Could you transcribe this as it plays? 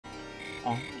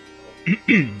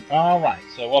Alright,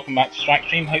 so welcome back to Strike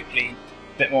Stream. Hopefully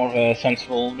a bit more of a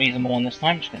sensible, reasonable one this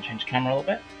time. Just going to change the camera a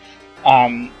little bit.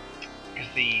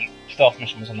 Because the stealth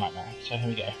mission was a nightmare. So here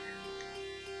we go.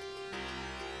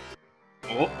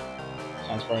 Oh,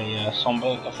 sounds very somber.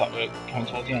 Looks like we're coming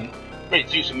towards the end. Ready to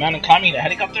do some mountain climbing in a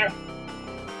helicopter?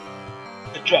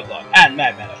 The drug lord and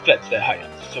Madman have fled to their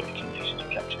hideouts, so we can use it to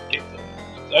capture the game.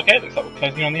 Okay, looks like we're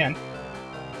closing in on the end.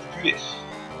 Through this.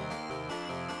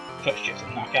 First ships to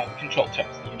knock out the control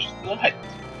towers in the interest of the light.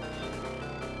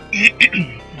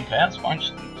 Okay, that's fine.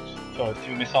 Just throw a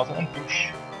few missiles at them.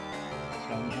 Boosh.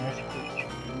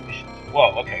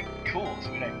 Whoa, okay, cool.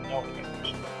 So we don't even know what the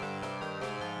mission is.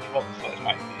 Well, the first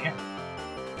might be here.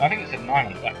 I think it said 9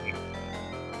 on the back.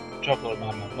 Juggler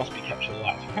Madman must be captured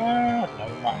alive. I don't know,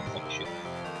 we might think we should.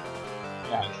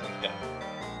 Yeah, these things go.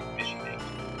 Mission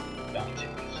 8. Down to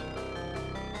this.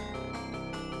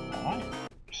 Alright,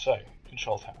 so.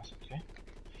 Control towers, okay.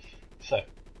 So,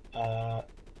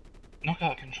 knock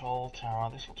out the control tower,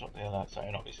 this will drop the alert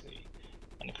zone, obviously,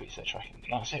 and increase their tracking.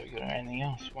 That's it, we got anything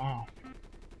else, wow.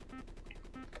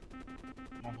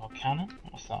 Mobile cannon,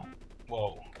 what's that?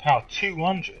 Whoa, power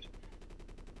 200!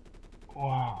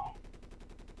 Wow.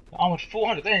 Armored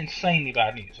 400, they're insanely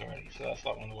bad news already, so that's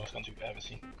like one of the worst guns we've ever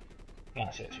seen. And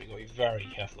that's it, so we've got to be very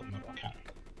careful of the mobile cannon.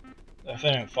 If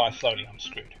they don't fire slowly, I'm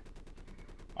screwed.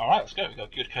 Alright, let's go. We've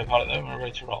got a good co-pilot there and we're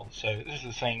ready to roll. So this is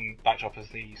the same backdrop as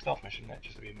the stealth mission,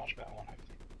 just to be a much better one,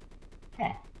 hopefully. Huh. I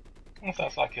wonder if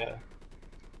that's like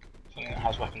something that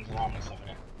has weapons and armor and stuff in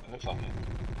it. It looks like it.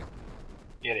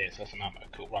 Yeah, it is. That's some ammo.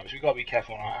 Cool. Right, so we've got to be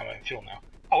careful on our ammo and fuel now.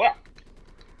 Oh, wow!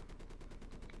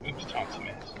 Oops, time to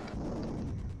miss.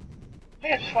 Oh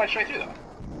yeah, just fire straight through that.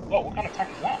 Whoa, what kind of tank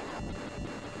is that?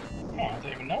 Oh, I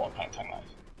don't even know what kind of tank that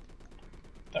is.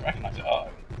 Don't recognise it. Uh-oh.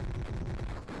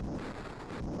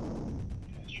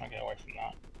 Try and get away from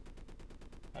that.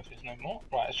 Hopefully there's no more.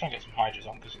 Right, let's try and get some hydras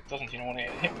on because it doesn't seem to want to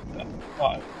get hit with that.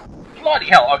 Oh, bloody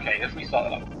hell! Okay, let's restart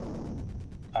that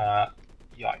up.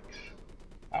 Yikes.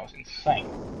 That was insane.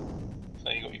 So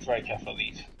you've got to be very careful of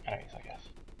these enemies, I guess.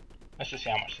 Let's just see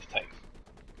how much this takes.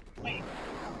 Wait.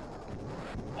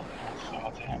 Oh, that's so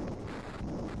hard to hit.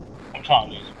 I'm trying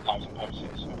to lose lives on purpose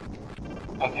here, so.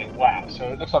 Okay, wow. So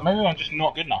it looks like maybe I'm just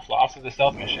not good enough. Like after the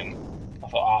stealth mission, I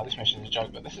thought, this mission is a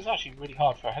joke, but this is actually really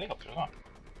hard for a helicopter as well.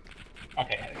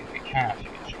 Okay, we can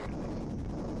actually get through it.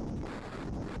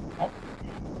 Oh.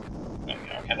 There we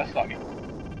go. Okay, let's start again.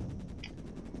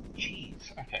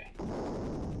 Jeez, okay.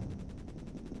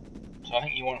 So I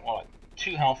think you want, like,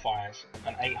 2 Hellfires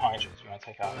and 8 Hydras you want to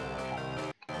take out.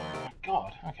 Oh my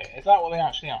god, okay, is that what they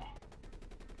actually are?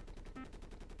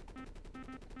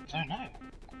 I don't know.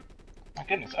 My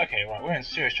goodness, okay, right, we're in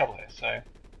serious trouble here, so.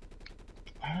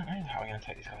 I don't know how we're going to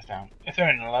take these guys down. If they're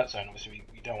in an alert zone, obviously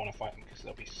we don't want to fight them because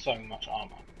there'll be so much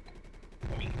armor.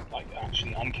 They'll be, like,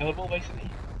 actually unkillable, basically.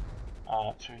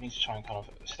 So we need to try and kind of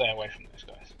stay away from those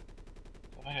guys.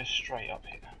 So if I go straight up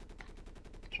here,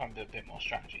 try and do a bit more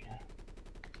strategy here.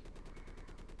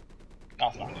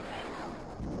 That's not good, right?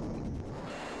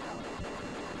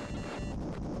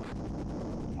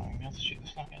 Right, we'll be able to shoot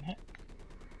this, not getting hit.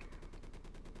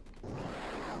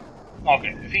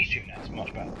 Okay, if he's shooting it, it's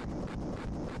much better.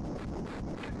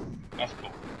 That's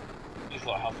cool. These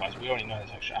lot of Hellfires, we already know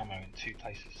there's extra ammo in 2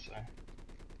 places, so.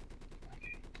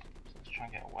 Okay, so let's try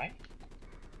and get away.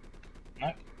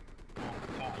 Nope. Oh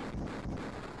god.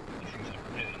 These things are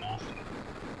really nasty.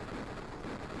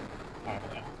 Right,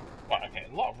 there. Right, okay,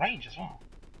 a lot of range as well.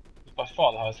 It's by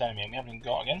far the hardest enemy, and we haven't even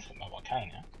got against them mobile cannon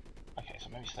yet. Okay, so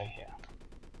maybe stay here.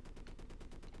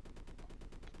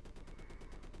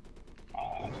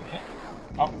 Hit.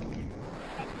 Oh.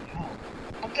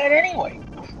 I'm dead anyway!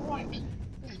 Christ!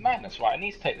 This is madness, right? I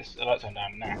need to take this alert zone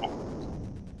down now.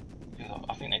 Because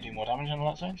I think they do more damage in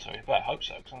alert zone, so we better hope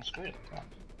so, because I'm screwed.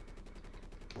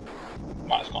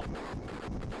 Right, it's gone.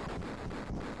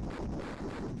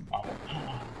 Oh,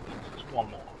 there's one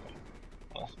more. Okay.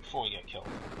 Well, that's before we get killed.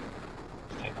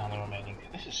 Let's take down the remaining.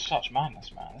 This is such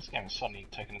madness, man. This game is suddenly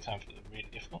taking a turn for the really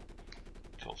difficult.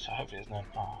 Cool, so hopefully there's no.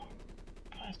 Oh.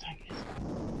 What kind of tank is that?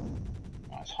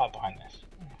 Right, let's hide behind this.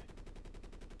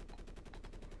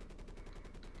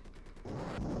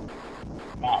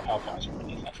 Amount of Hellfires are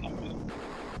released, that's not good.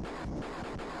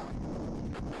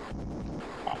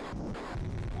 Right.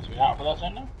 So we're out for that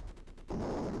zone now?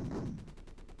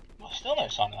 Well, still no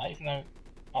sign of that, even though.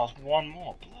 Oh, there's one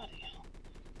more. Bloody hell.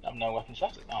 I have no weapons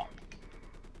left at that.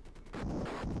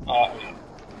 Oh yeah.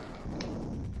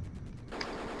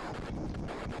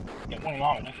 Yeah, one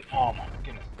armor, look at. Oh my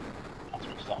goodness. That's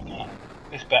what it's like now.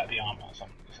 This better be armor or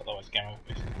something, otherwise game over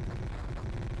basically.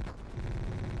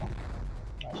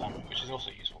 That's ammo, which is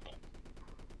also useful, but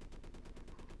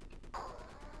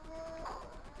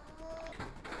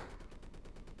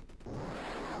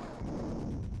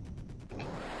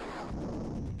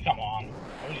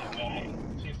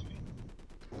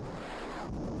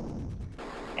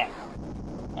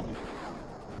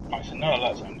no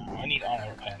alert zone now. I need armor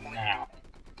repair now.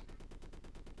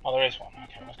 Oh, there is one.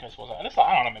 Okay, let's go towards that. It looks like,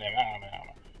 hang on a minute.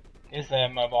 Is there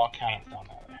mobile cannons down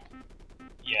there?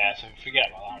 Yeah, so forget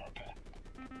about armor repair.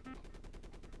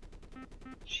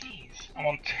 Jeez, I'm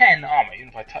on 10 armor. Even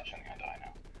if I touch something, I die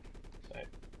now. So,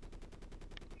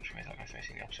 which way is that guy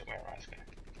facing? The opposite way, right? Let's go.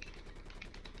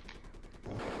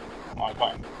 Oh, I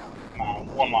got him.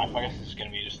 Man, 1 life. I guess this is going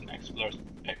to be just an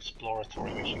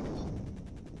exploratory mission because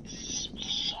it's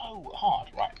so hard,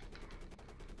 right?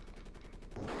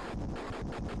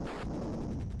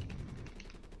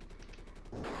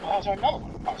 Oh, is there another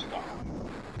one? Oh, it's got one.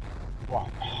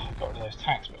 Right, I've got rid of those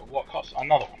tanks, but at what cost?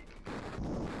 Another one.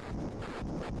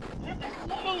 Yeah,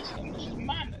 there's loads of them. This is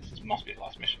madness. This must be the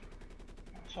last mission.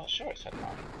 I felt sure it said 9,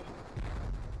 but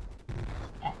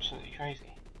it's absolutely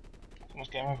crazy. It's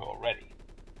almost game over already.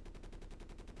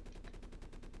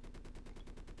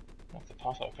 I have to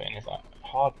pass I put in is like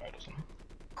hard mode or something.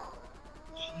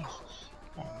 Jesus.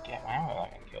 I don't even get my ammo that I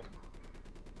can kill.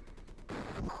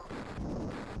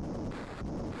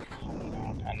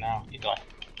 And now you die.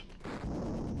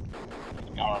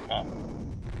 Armor repair.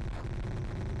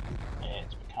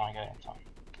 It's becoming a time.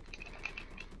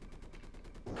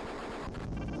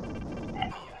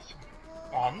 Oh, yes.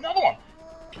 Oh, another one!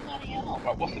 Bloody hell!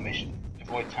 Right, what's the mission?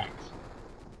 Avoid tanks.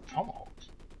 Tomahawks?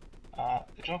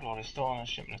 The Drug Lord is still on a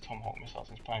shipment of Tomahawk missiles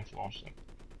and is planning to launch them.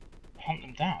 Hunt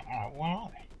them down. Alright, where are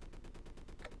they?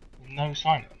 There's no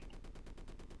sign of them.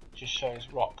 It just shows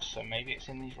rocks, so maybe it's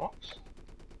in these rocks?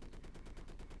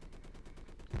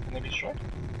 Can they be destroyed?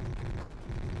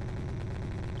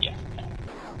 Yes, they can.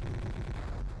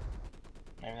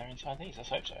 Maybe they're inside these, let's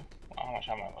hope so. Well, how much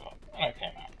ammo have I got? An okay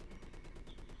amount.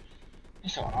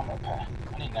 This is an armor repair.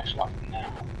 I need an extra life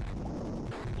now.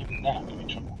 Even then I'm going to be in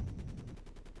trouble.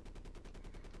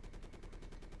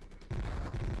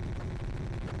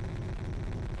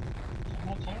 Is that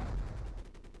no tail?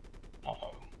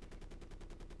 Uh-oh.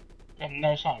 We have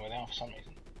no sign where they are for some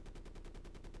reason.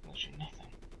 Literally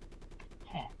nothing.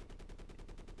 Huh.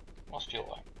 What's fuel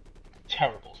like?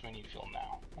 Terrible, so we need fuel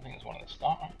now. I think it's one at the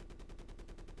start, right?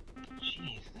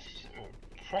 Jeez, this is an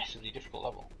impressively difficult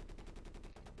level.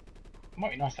 It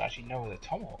might be nice to actually know where the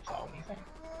Tomahawks are, what do you think?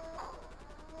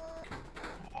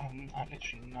 I have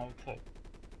literally no clue.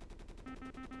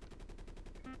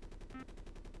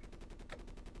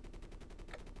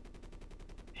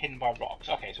 Hidden by rocks.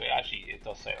 Okay, so it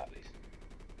does say that at least.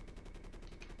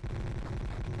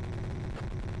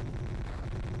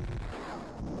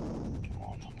 Come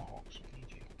on, Tomahawks, we need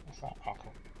you. What's that? Oh,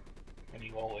 cool. When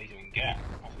you always even get.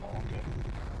 That's not one good.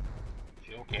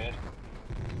 Feel good.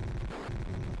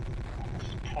 Oh, this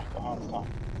is proper hard stuff.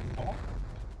 Come on.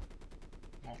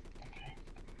 No, okay.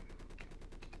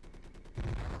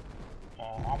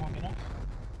 Armor would be nice.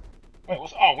 Wait,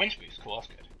 what's. Oh, winch boost. Cool, that's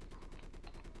good.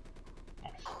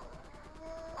 Nice.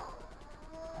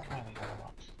 Where are these other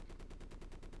rocks?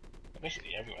 They're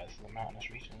basically everywhere. This is a mountainous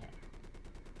region, isn't it?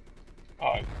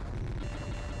 Oh.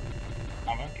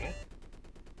 Ammo, good.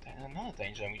 There's another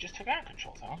danger zone. We just took out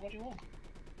control towers. What do you want?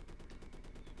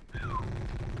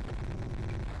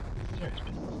 Serious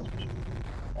business.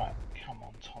 Right, come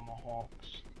on,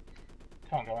 Tomahawks.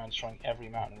 Can't go around destroying every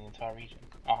mountain in the entire region.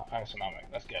 Oh, I have some ammo.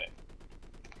 Let's get it.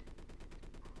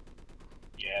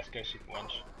 Yeah, let's go super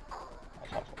winch.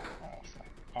 That's helpful. Right, what's that?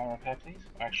 Armor repair, please.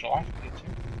 Extra life, good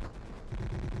too.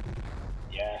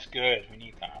 Yes, good. We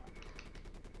need that.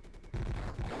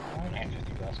 I only have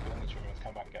 50, but that's good. I need to remember to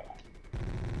come back and get that.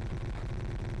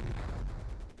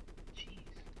 Jeez.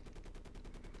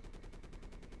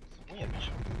 It's a weird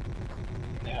mission.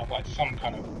 They have like some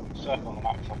kind of circle on the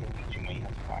map, it's like a region where you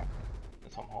have to fight the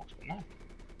Tomahawks, but no.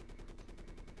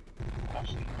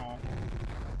 Absolutely no idea.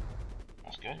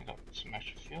 That's good, we've got some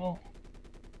extra fuel.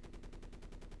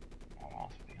 Oh,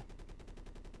 that's fuel.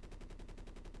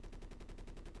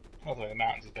 Although the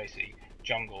mountains is basically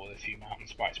jungle with a few mountain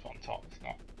spikes on top, it's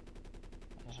not.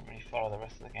 It doesn't really follow the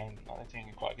rest of the game. Like, they're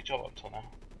doing quite a good job up until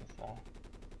now with the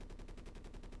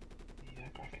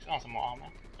graphics. Oh, some more armor.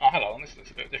 Oh, hello, and this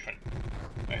looks a bit different.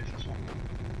 Maybe it's this one.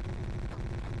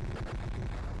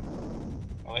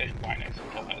 Well, it is quite nice.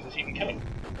 Does this even kill him?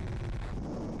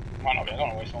 Might not be, I don't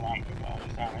want to waste all my ammo, but I'll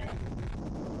just down here.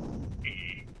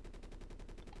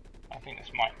 I think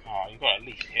this might. Oh, you've got to at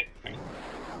least hit the thing.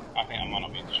 I think that might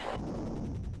not be destroyed.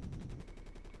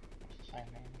 It's the same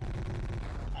thing.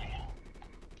 Oh, yeah.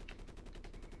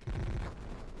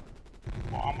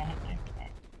 What armor happening?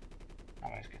 Oh,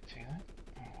 ammo's good too, though.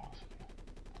 Oh, what else have we got?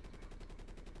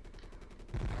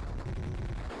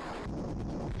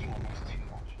 It's almost too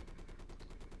much.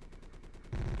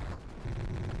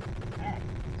 Damn,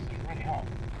 this is really hard.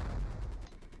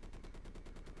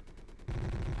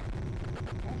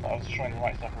 I was destroying the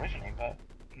right stuff originally, but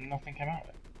nothing came out of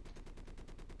it.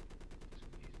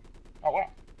 Oh wow.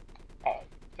 Oh,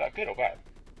 is that good or bad?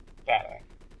 Bad, I think.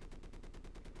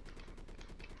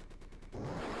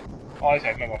 Oh, I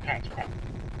said mobile cannons, crap.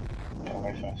 Get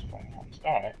away first before anything happens.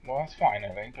 Alright, well that's fine,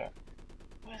 I think, but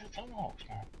where's the tomahawks,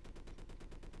 man?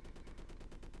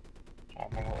 I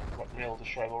don't remember what real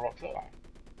destroyable rocks look like.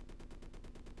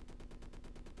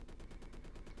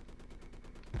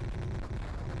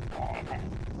 Oh, okay.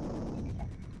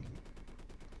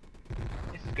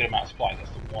 This is a good amount of supplies,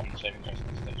 that's the one saving grace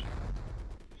on this stage.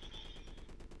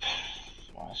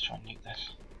 Well, let's try and nuke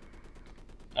this.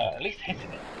 At least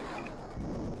hitting it.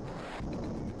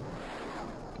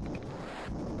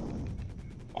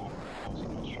 Fine,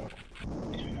 obviously not struggle.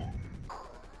 At least we know.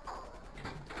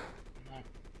 No.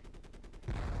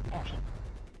 Oh shit.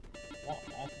 What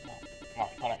on earth is that?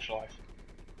 Right, can't extra life.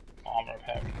 Armour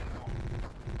repair.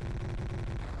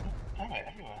 Oh, ammo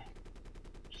everywhere.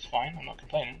 Which is fine, I'm not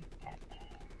complaining. Right.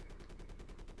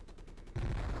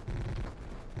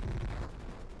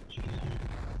 Jesus.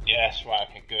 Yes, right,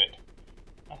 okay, good.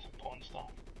 That's important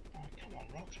stuff. Oh, come on,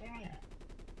 rocks, where are you?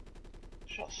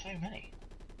 Shot so many.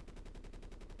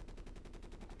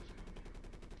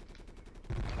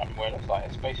 I don't know what it looks like.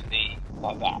 It's basically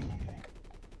like that. Okay.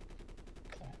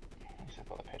 So, at least I've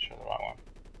got the picture of the right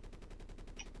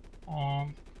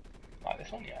one. Like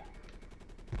this one, yeah.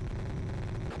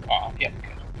 Oh, yeah,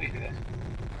 good. Please do this.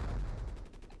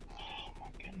 Oh my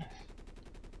goodness.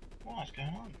 What is going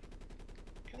on?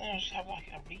 Couldn't they just have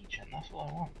like a region? That's all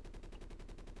I want.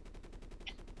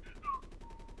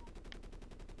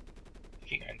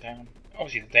 Keep going down.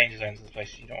 Obviously, the danger zones are the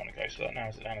places you don't want to go, so that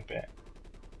narrows it down a bit.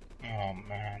 Oh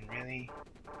man, really?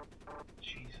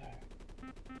 Jeez.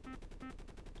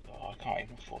 Oh, I can't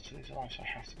even afford to lose a life, so I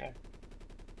have to go.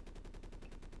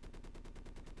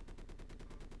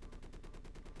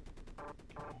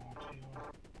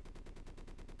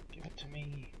 Give it to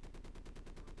me.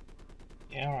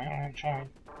 Yeah, alright, I'm trying.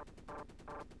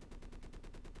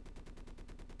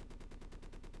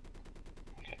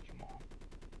 Okay, come on.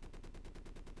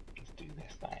 Let's do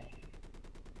this thing.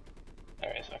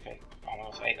 There it is, okay.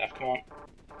 Almost 8 left, come on.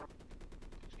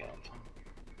 Let's get on time.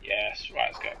 Yes,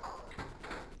 right, let's go.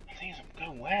 The thing is,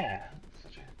 go where?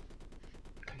 Such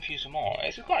a confuse them all.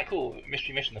 It's a quite cool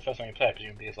mystery mission the first time you play it,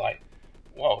 presumably it's like,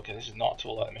 whoa, okay, this is not at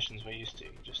all like the missions we're used to.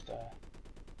 Just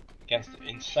against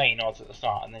insane odds at the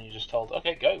start, and then you're just told,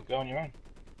 okay, go on your own.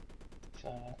 It's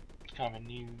kind of a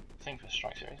new thing for the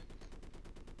Strike series.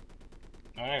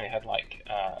 I know they had like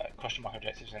question mark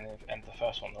objectives in the end of the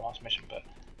first one, the last mission, but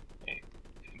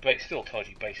it still told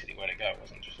you basically where to go. It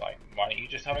wasn't just like, why don't you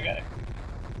just have a go?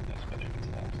 That's a bit different to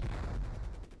that.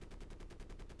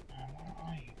 Where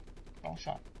are you? What's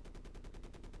that?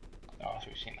 Oh, so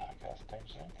we've seen that. Okay, that's a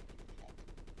danger zone.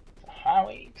 It's a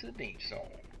highway to the deep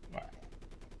zone. Right.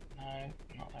 No,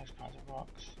 not those kinds of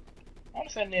rocks. I want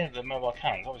to say near the mobile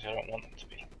cannons. Obviously, I don't want them to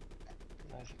be.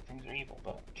 Those things are evil,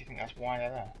 but do you think that's why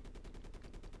they're there?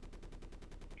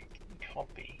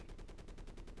 Could be.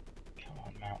 Come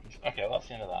on, mountains. Okay, well, that's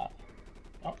the end of that.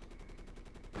 Oh.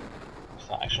 What's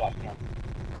that? Extra life, come on.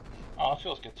 Oh, that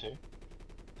feels good too.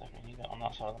 Definitely need that on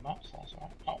that side of the map, so that's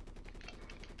alright.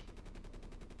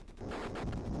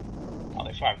 Oh,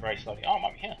 they fly very slowly. Oh, it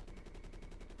might be here.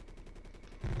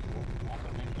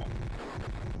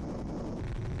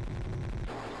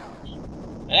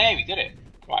 Hey, we did it!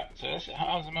 Right, so this,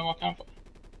 how's the mobile camp?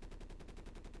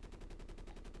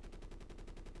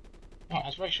 Oh, it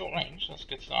has very short range, so that's a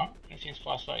good start. It seems to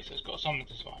fly slowly, so it's got some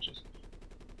disadvantages.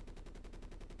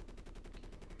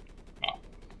 Oh.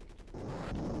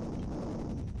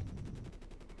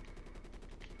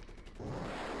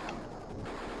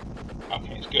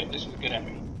 Okay, it's good. This is a good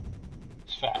enemy.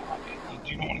 It's fair. You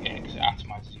do not want to get it because it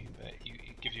atomizes you, but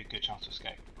it gives you a good chance to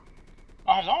escape.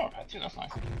 Oh, it has armor repair too, that's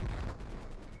nice.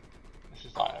 This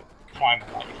is like a primer,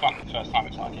 like you find it the first time,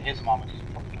 it's like, okay, here's some armor because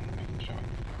you're probably not going to destroy it.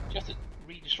 Do you have to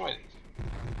re-destroy these?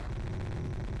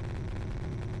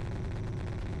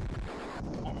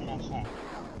 I don't really understand. I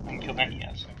haven't killed any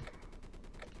yet, so...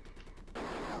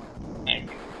 There you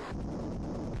go.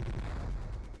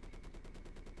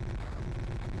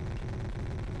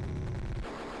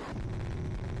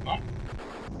 Right.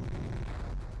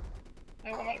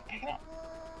 Hey, what am I picking up?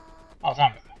 Oh, it's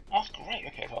ammo. Oh, that's great.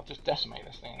 Okay, so I'll just decimate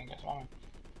this thing and get some ammo.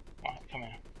 Right, come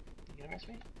here. You gonna miss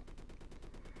me?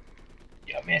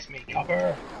 You missed me,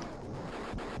 copper!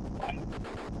 Right.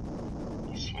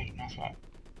 That's sweet, that's right.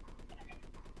 Okay.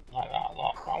 Like that a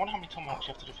lot. Right, I wonder how many tomahawks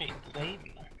you have to defeat. Do they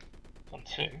even know? It's on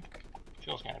 2.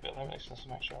 Feels getting a bit low, but there's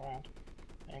some extra around.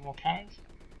 Any more cannons?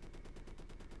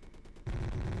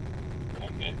 Okay,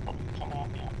 good. Probably something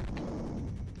like that.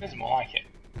 This is more like it.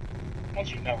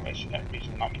 Once you know which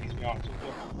region the map needs to be on, it's all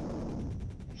good.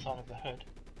 Inside of the hood.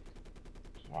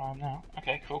 That's where I am now.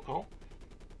 Okay, cool.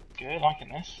 Good, liking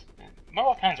this.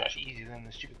 Mobile cannons are actually easier than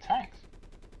the stupid tanks.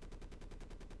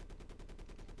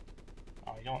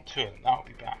 Oh, you don't want two of them, that would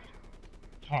be bad.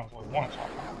 Just want to avoid one at a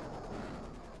time.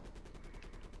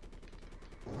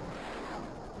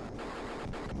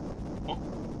 Oh.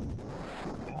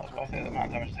 Yeah, that's what I think the amount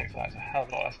of damage it takes for that is a hell of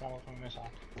a lot less than from a missile.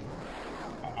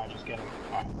 And I just get him.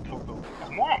 Alright, cool.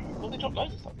 That's more ammo. Cool, they dropped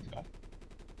loads of stuff, these guys.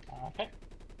 Okay.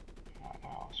 Alright,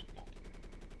 what else we got?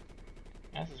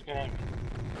 Yeah, this is a good enemy.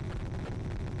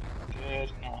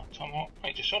 Good. No, Tomahawk.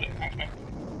 Wait, just shot it. Thanks, mate.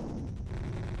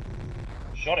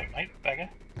 Shot it, mate. Beggar.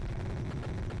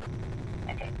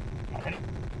 Okay. Not ready.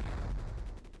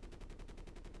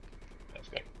 Let's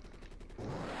go.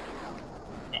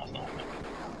 No, that's not it.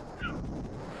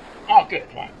 Oh, good.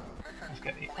 Right. Let's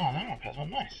get the... Oh, that repairs one.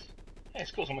 Nice. Hey,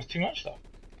 it's got almost too much stuff.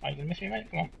 Are you going to miss me, mate?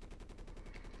 Come on.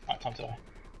 Right, time to die.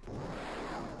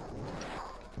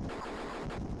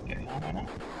 Get the armor now.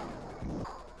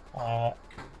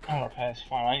 Armor repairs,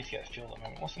 fine. I need to get the fuel at the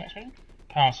moment. What's the next one?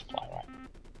 Power supply, right.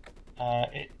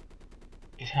 It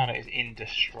is how it is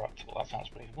indestructible. That sounds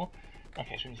believable.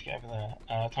 Okay, so we need to get over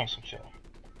there. Tungsten fuel.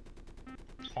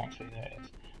 Thankfully, there it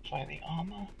is. Shall I get the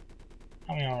armor?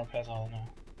 How many armor repairs are there now?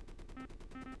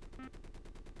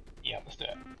 Yeah, let's do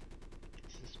it.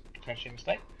 This is potentially a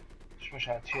mistake. Just wish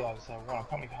I had 2 lives instead of 1. I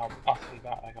can't believe how utterly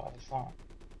bad I got at the start.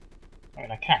 I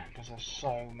mean, I can, because there's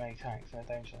so many tanks in a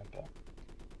danger zone, but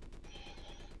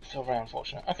still very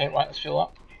unfortunate. Okay, right, let's fuel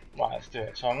up. Right, let's do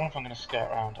it. So I wonder if I'm going to skirt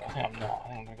around. I think I'm not. I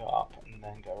think I'm going to go up and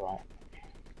then go right.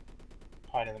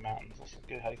 Hide in the mountains. That's a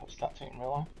good helicopter tactic in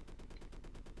real life.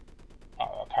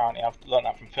 Apparently I've learned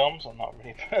that from films. I'm not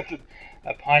really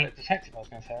a pilot detective, I was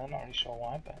going to say. I'm not really sure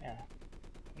why, but yeah.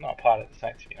 I'm not a pilot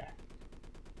detective, you know.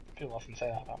 People often say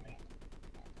that about me.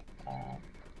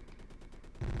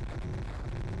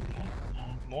 Okay,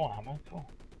 more ammo, cool.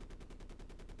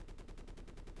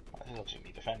 Right, this is obviously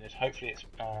me defended. Hopefully it's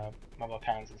mobile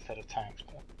cannons instead of tanks,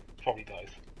 but it's probably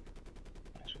both.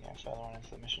 As we're going further on into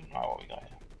the mission. Right, what we got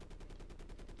here?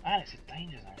 And it's a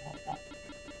danger zone, what's that?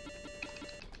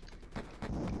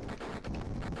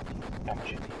 How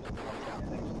much it needs to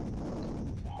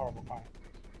It's a horrible crime.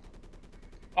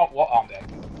 Oh, what? I'm dead.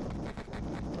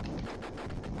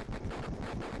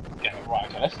 Yeah, right,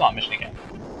 okay, let's start the mission again.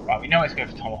 Right, we know it's going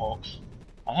for Tomahawks.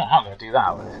 I don't know how I'm going to do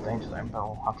that with this danger zone, but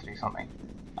we'll have to do something.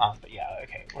 But yeah,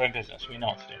 okay, we're in business, we know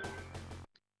what to do.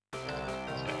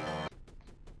 Let's go.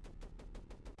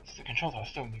 The controls are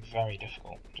still going to be very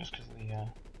difficult, just because of the,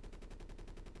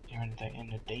 you're in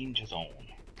the danger zone.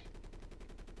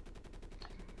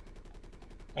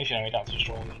 At least you know we don't have to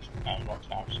destroy these rocks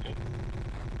now, which is good.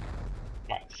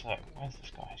 Right, so, where's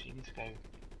this guy? So you need to go...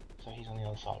 So he's on the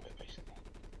other side of it, basically.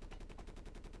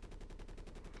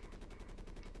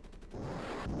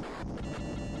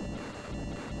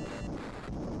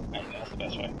 There you go, that's the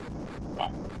best way.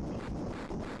 Right.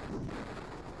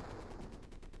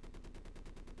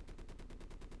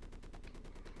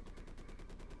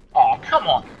 Oh, come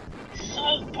on! It's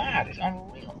so bad, it's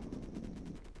unreal.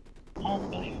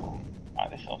 Unbelievable. Right,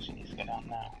 this obviously needs to go down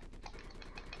now.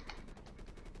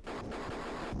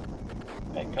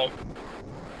 There you go.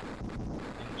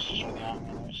 Didn't destroy the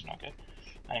armor, which is not good.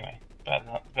 Anyway,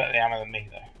 better the ammo than me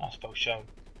though, I suppose so.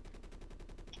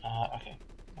 Okay.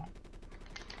 Right.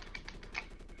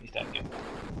 He's dead, good.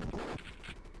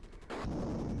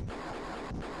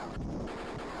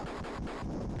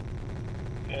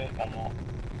 Good, one more.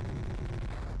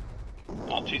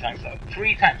 Oh, 2 tanks though.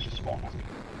 3 tanks just spawn, that's good.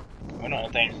 We're not in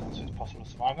a danger zone, so it's possible to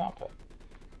survive that, but...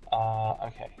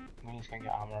 okay. We need to go and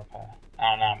get armor repair.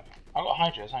 And ammo. I've got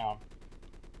hydras, hang on.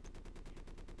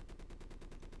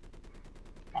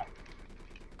 Right.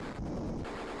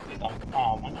 He's done.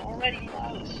 Oh man, already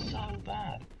low, it's so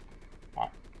bad.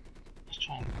 Right. Let's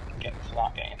try and get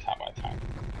without getting attacked by a tank.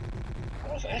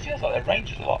 It feels like their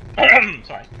range is a lot...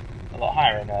 sorry. A lot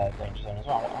higher in danger zone as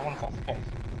well. I wonder if that's the case.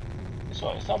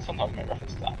 It does sometimes make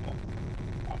reference to that, but...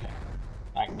 Okay.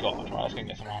 Thank God. Right, let's go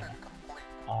get some armor.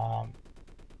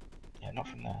 Yeah, not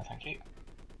from there, thank you.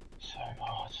 So,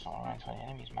 oh, it's not around 20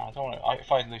 enemies, man. I don't want to.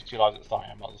 If I lose 2 lives at the start,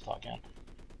 I might as well start again.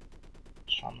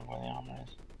 Just trying to remember where the armor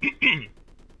is.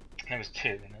 There was 2,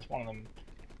 and there's one of them.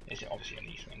 Is obviously in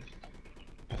these things.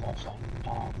 Because that's I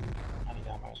need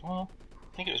ammo as well.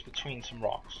 I think it was between some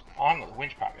rocks. Oh, I haven't got the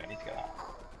winch pack yet. I need to get that.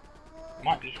 It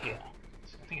might be here.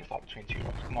 So I think it's like between 2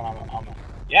 rocks. Come on, armor.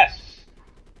 Yes.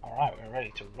 All right, we're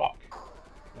ready to rock.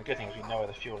 The good thing is we know where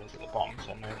the fuel is at the bottom,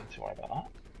 so no need to worry about that.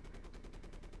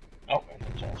 Oh,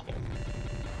 let's go.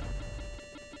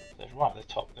 So it's right at the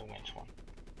top of the winch one.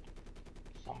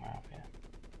 Somewhere up here.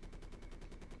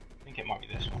 I think it might be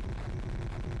this one.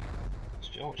 It's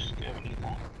fuel, which is good, we need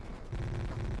that.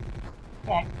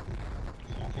 Come on.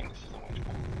 So I think this is the winch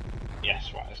one.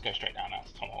 Yes, right, let's go straight down now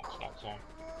to Tomahawk Snipe Zone.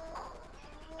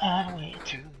 Highway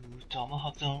to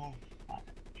Tomahawk Zone. Right.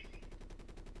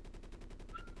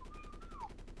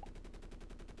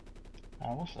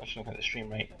 Also, I should look at the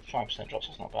stream rate. 5% drops,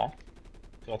 that's not bad.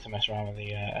 So I had to mess around with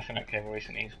the Ethernet cable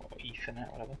recently, or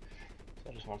Ethernet, whatever. So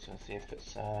I just wanted to see if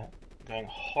it's going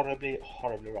horribly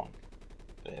wrong.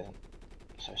 But it isn't.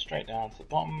 So straight down to the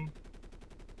bottom.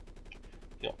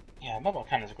 Yeah, mobile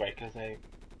cannons are great because they,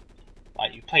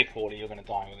 like, you play poorly, you're going to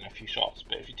die within a few shots.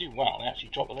 But if you do well, they actually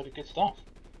drop a load of good stuff.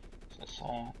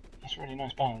 So it's a really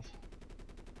nice balance.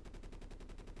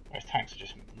 Whereas tanks are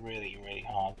just really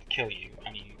hard to kill you,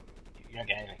 and you don't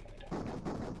get anything when they don't.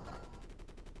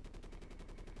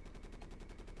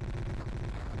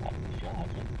 Fuel,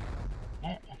 hopefully. No,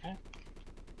 okay.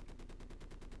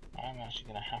 I'm actually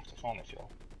going to have to find the fuel.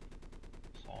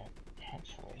 So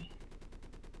hopefully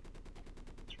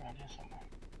it's around here somewhere.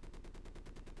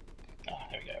 Ah,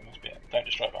 there we go. It must be it. Don't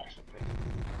destroy it by accident, please.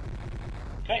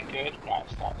 Okay, good. Right,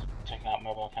 start taking out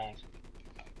mobile cannons.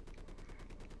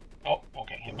 Oh,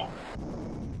 okay, hit back.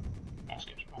 That's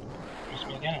good. Right. Miss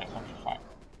me again, it's fine.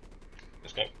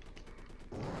 Let's go.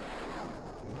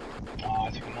 Oh, I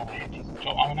took another hit. Jesus.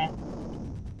 Drop armor now.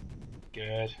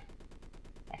 Good.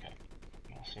 Okay.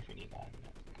 Let's see if we need that in a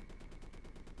minute.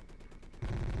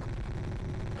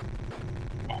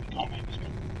 Right, we can't make this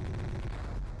one.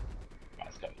 Right,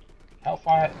 let's go.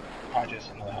 Hellfire, Hydras,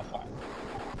 another Hellfire.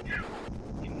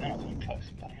 Even now it's not close,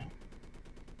 bloody hell.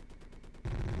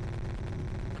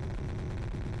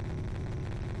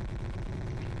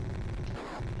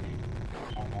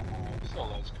 Still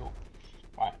loads cool.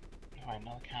 Right,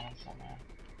 another cannon somewhere.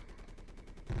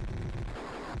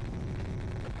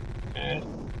 Good.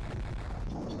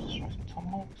 Time to destroy some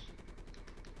tomahawks.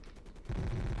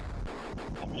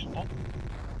 Is that mission done?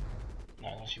 No,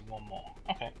 there's actually one more.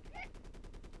 Okay.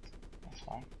 That's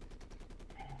fine.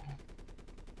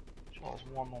 Sure, there's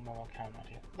one more mobile cannon right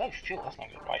here. No, fuel, that's not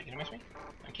good. Right, you gonna miss me?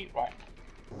 Thank you, right.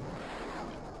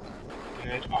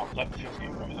 Good. Oh, look, the fuel's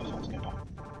getting very low, so let's go back.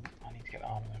 I need to get the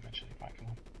armor eventually. Right, come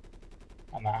on.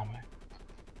 And the ammo.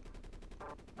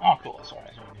 Oh, cool, that's alright,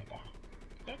 it's really nearby.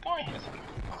 There's a guy here somewhere.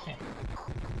 That's him.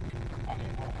 Okay,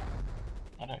 well,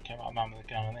 I don't care about a man with a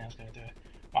gun, I think that's going to do it.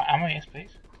 Right, ammo, yes,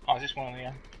 please. Oh, is this one of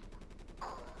the,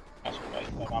 that's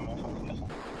great, no ammo, if I can get some.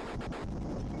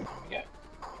 There we go.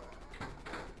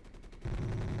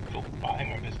 Cool, right, I think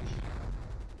we're in business.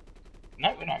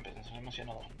 No, we're not in business, there must be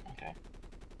another one. Okay.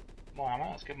 More ammo,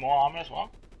 that's good, more armor as well.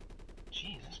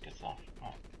 Jeez, that's good stuff.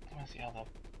 Right, where's the other...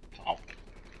 Oh.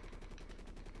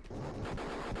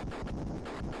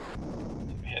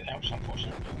 Didn't hit that, which is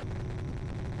unfortunate.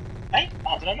 Hey!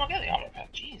 Oh, did I not get the armor repair?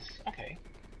 Jeez, okay.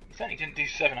 He certainly didn't do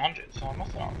 700, so I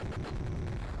must have.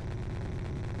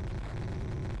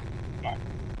 Right.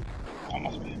 That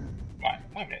must be it. Right,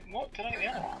 wait a minute, what? Did I get the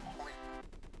other armor?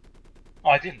 Oh,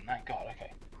 I didn't, thank God,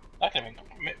 okay. That could have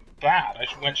been bad. I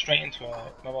just went straight into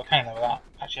a mobile cannon there without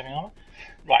actually having armor.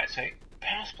 Right, so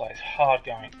power supply is hard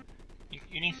going.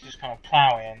 You need to just kind of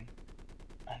plow in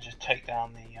and just take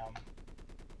down the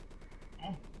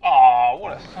oh,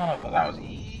 what a son of a... That was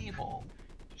evil.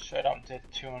 Just straight up and did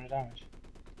 200 damage.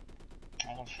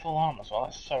 I was on full armor as well.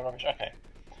 That's so rubbish. Okay,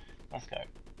 let's go.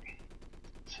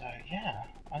 So yeah,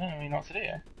 I don't really know what to do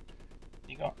here.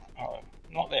 You got... oh,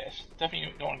 not this.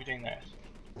 Definitely don't want to be doing this.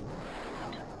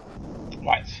 Okay.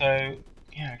 Right, so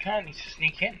yeah, we kind of need to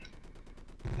sneak in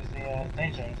because the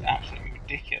danger zone is absolutely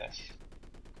ridiculous.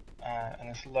 And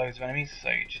there's loads of enemies, so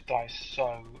you just die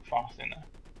so fast in there.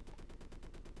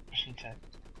 I just need to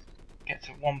get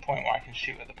to one point where I can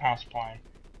shoot at the power supply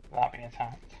without being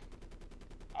attacked.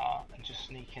 And just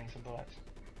sneak in some bullets.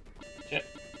 That's it.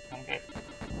 I'm good.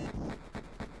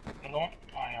 Another one?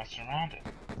 Oh, yeah, surrounded.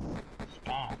 It's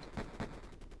bad.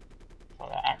 So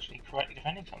they're actually correctly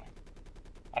defending something.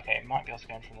 Okay, it might be us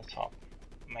going from the top.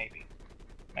 Maybe.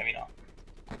 Maybe not.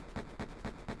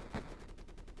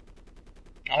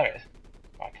 Oh, there it is.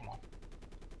 Right, come on.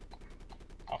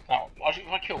 Oh, that one. What if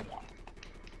I kill one?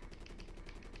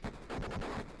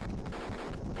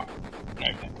 Right.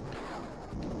 Okay.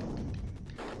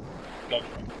 Go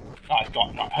for it. Oh, it's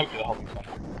gone. Right, hopefully the whole thing's gone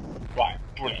now. Right,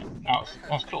 brilliant. That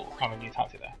was cool. Kind of a new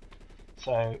tactic there.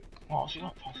 So, what else you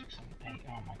got? 5, 6, 7, 8.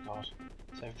 Oh my god.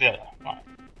 So, Villa. Right.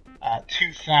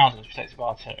 2,000 is protected by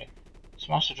artillery.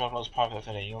 Smash the Jugglers private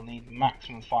villa. You'll need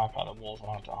maximum firepower. The walls are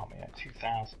armed to armor. Yeah,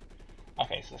 2,000.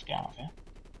 Okay, so let's get out of here.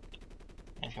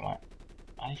 I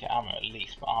need to get armor at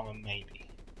least, but armor maybe.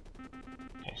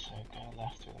 Okay, so go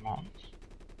left through the mountains.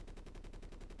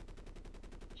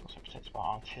 It's also protected by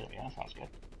artillery, that sounds good.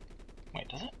 Wait,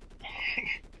 does it?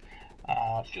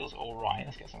 Feels alright,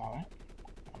 let's get some armor.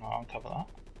 I'll uncover that.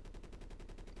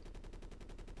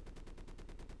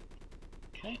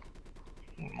 Okay.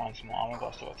 Wouldn't mind some more armor, but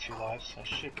I've still got 2 lives, so I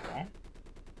should be alright.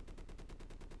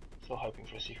 Still hoping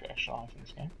for a secret extra life in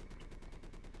this game.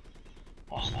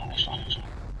 What's that extra life?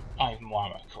 Oh, even more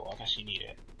ammo, cool, I guess you need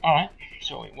it. Alright,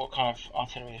 so what kind of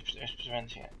artillery is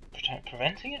preventing it?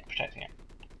 Preventing it? Protecting it?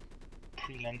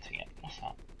 Prelenting it. What's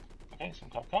that? Okay, some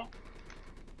kind of car.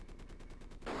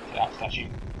 So that statue.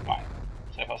 Right.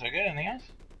 So far so good, anything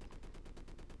else?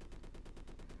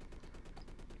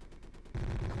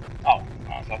 Oh,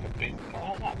 that's like a big... What the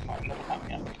hell's that? It's like another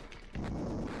climbing up.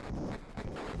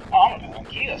 Oh, armor repair,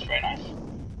 thank you, that's very nice.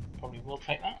 Probably will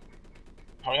take that.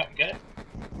 Hurry up and get it.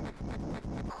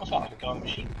 What's that, like a going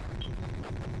machine?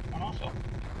 Oh, an arsehole.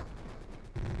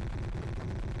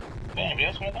 Okay, anybody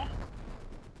else want to die?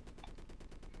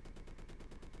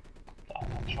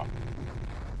 That's right.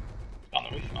 It's on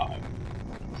the roof.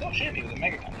 Uh-oh. Still shooting me with a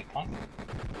mega gun, you punk.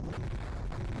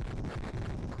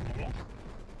 Anybody else?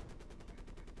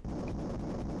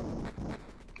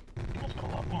 That's got a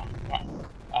lot of power.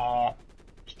 Right.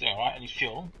 Just doing alright, I need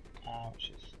fuel. Which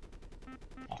is...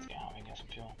 I'll have to get out and get some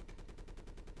fuel.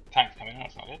 Tank's coming in,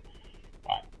 that's not good.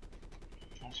 Right.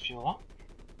 Let's fuel up.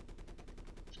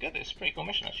 It's good, it's a pretty cool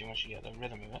mission actually once you get the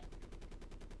rhythm of it.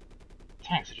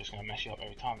 Tanks are just going to mess you up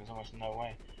every time, there's almost no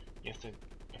way. You have to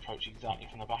approach exactly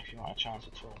from the back if you want a chance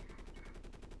at all.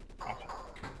 Okay.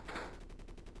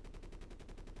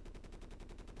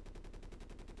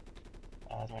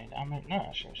 Do I need ammo? No,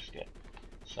 actually, I'll just get...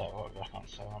 So, what are we back on?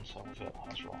 So we'll do it,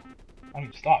 that's right. I haven't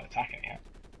even started attacking yet.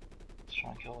 Let's try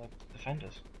and kill the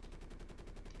defenders.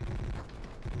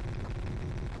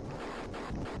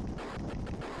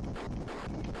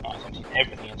 Nice, I'm emptying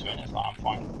everything into it, it's like I'm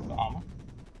fine with the armour.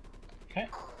 Okay.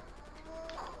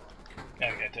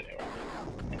 There we go, did it right.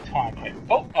 Entire crate.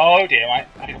 Oh dear, mate.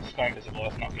 I got so invisible,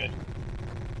 that's not good.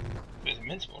 But it's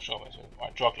invincible, sure, but it's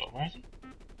right, drug lord, where is he?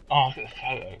 Oh, look at the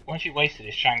photo. Once you wasted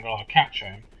his Shangri-La, capture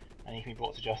him, and he can be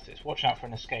brought to justice. Watch out for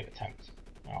an escape attempt.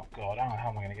 Oh god, how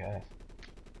am I going to get this?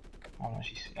 I haven't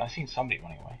actually seen, I've seen somebody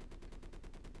running away.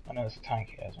 I know there's a tank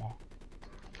here as well.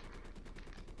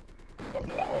 Got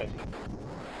rid of that, where is he?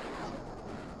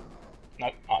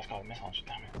 Nope, oh, it's got a missile launcher,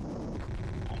 damn it.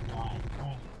 Don't die,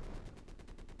 where is he?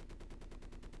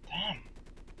 Damn!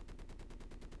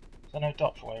 Is there no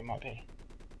dot for where he might be?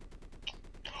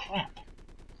 Crap!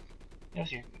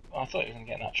 Obviously, I thought he was going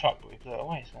to get in that truck, but we blew it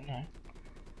away, so no.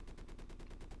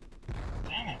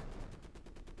 Damn it!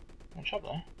 I'm in trouble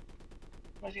there.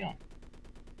 Where's he gone?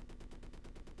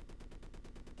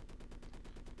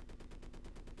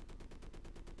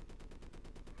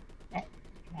 Oh,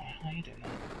 how are you doing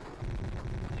there?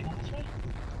 Is he gone this way?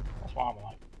 That's what I'm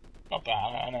like. Not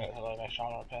bad, I know there's a lot of extra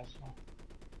armor repairs as well.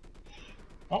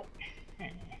 Oh,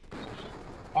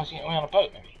 oh, is he getting away on a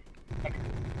boat maybe? That'd be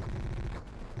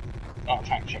cool. Oh,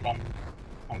 tank ship run.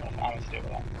 I'm gonna have ammo to deal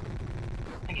with that.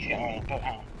 I think he's getting away on a boat,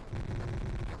 hang on.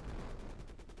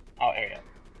 Oh, here we go.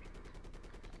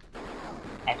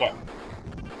 I've got him.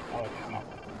 I'll open him up.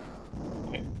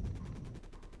 Quick.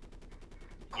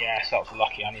 Yes, that was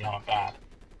lucky, I need armor bad.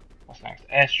 What's next?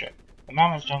 Airstrip. The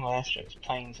Mammoth Jungle Airstrip is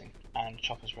planes and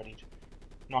choppers ready to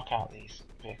knock out these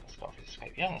vehicles. Got his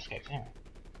escape. He hasn't escaped anyway.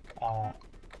 Oh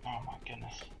my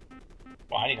goodness.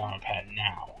 Well, I need armor repair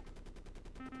now.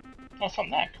 Oh,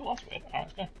 something there. Cool, that's weird. Alright,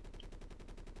 let's go.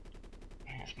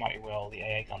 I think this might be where all the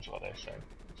AA guns were though, so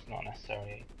it's not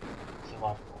necessarily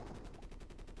survivable.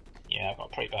 Yeah, I've got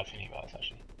a pretty bad feeling about this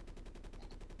actually.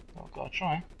 Oh, I've got to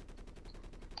try.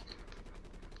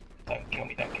 Don't kill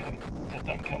me, don't kill me.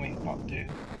 Don't kill me, not do.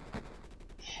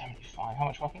 75. How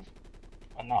much weapons?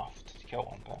 Enough to kill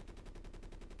one, but...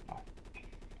 No.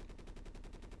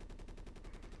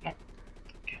 No.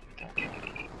 Don't kill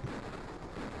me.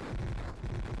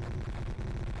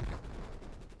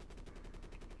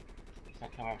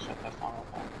 Don't kill me, I'm so close to armor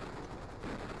repair.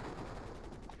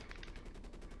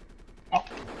 Oh!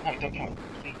 No, don't kill me.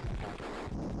 Please don't kill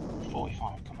me.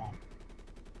 45, come on.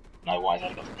 No, why is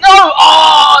that got... No!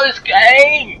 Oh, this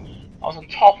game! I was on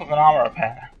top of an armor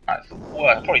repair. That's the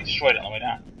worst. I probably destroyed it on the way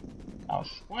down.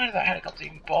 Why did that helicopter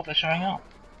even bother showing up?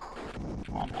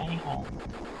 On any hole.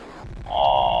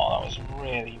 Oh, that was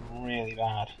really, really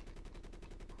bad.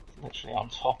 Literally on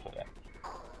top of it.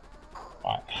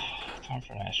 Right, time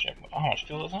for an airstrip. How much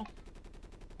fuel is that?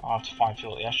 I'll have to find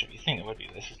fuel at the airstrip. You think there would be,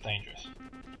 but this is dangerous.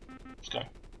 Let's go. I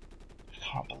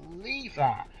can't believe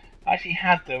that. I actually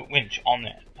had the winch on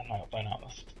it and I got blown out.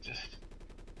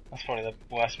 That's probably the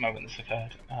worst moment that's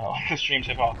occurred on the stream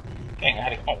so far. Getting a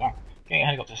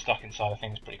helicopter stuck inside a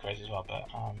thing is pretty crazy as well, but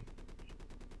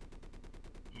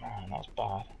man, that was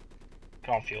bad.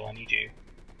 Come on, fuel, I need you.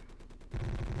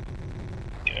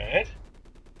 Good.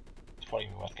 It's probably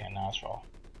worth getting now as well.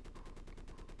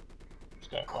 Let's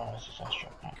go. Oh, this is extra.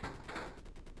 Right.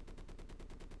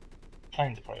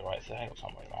 Planes are probably right, it's the helicopter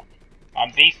I'm worried about.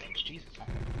 These things, Jesus.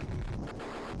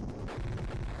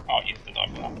 Oh, you have to die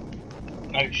for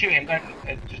that. No, shoot him,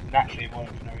 don't just naturally avoid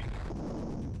him for no reason.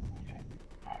 Okay.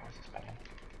 Alright, where's this better?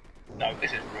 No,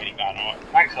 this is really bad. Alright,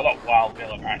 thanks a lot, Wild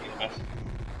Bill, apparently, with us.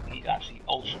 He's actually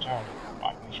ultra terrible.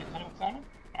 Right, can we shoot the helicopter down?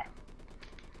 Right.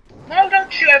 No,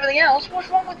 don't shoot everything else! What's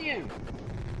wrong with you?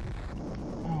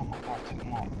 Oh my god, I took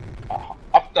him out.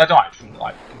 I died from,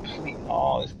 like, complete.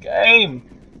 Oh, this game!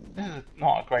 This is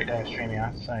not a great day of streaming, I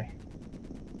have to say.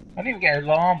 I didn't even get an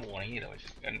alarm warning either, which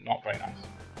is not very nice.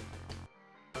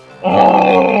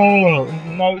 Oh,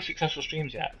 no successful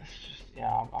streams yet. It's just,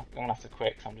 yeah, I'm gonna have to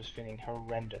quit because I'm just feeling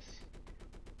horrendous.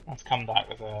 Let's come back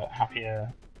with a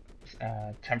happier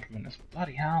temperament.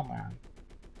 Bloody hell, man.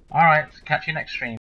 Alright, catch you next stream.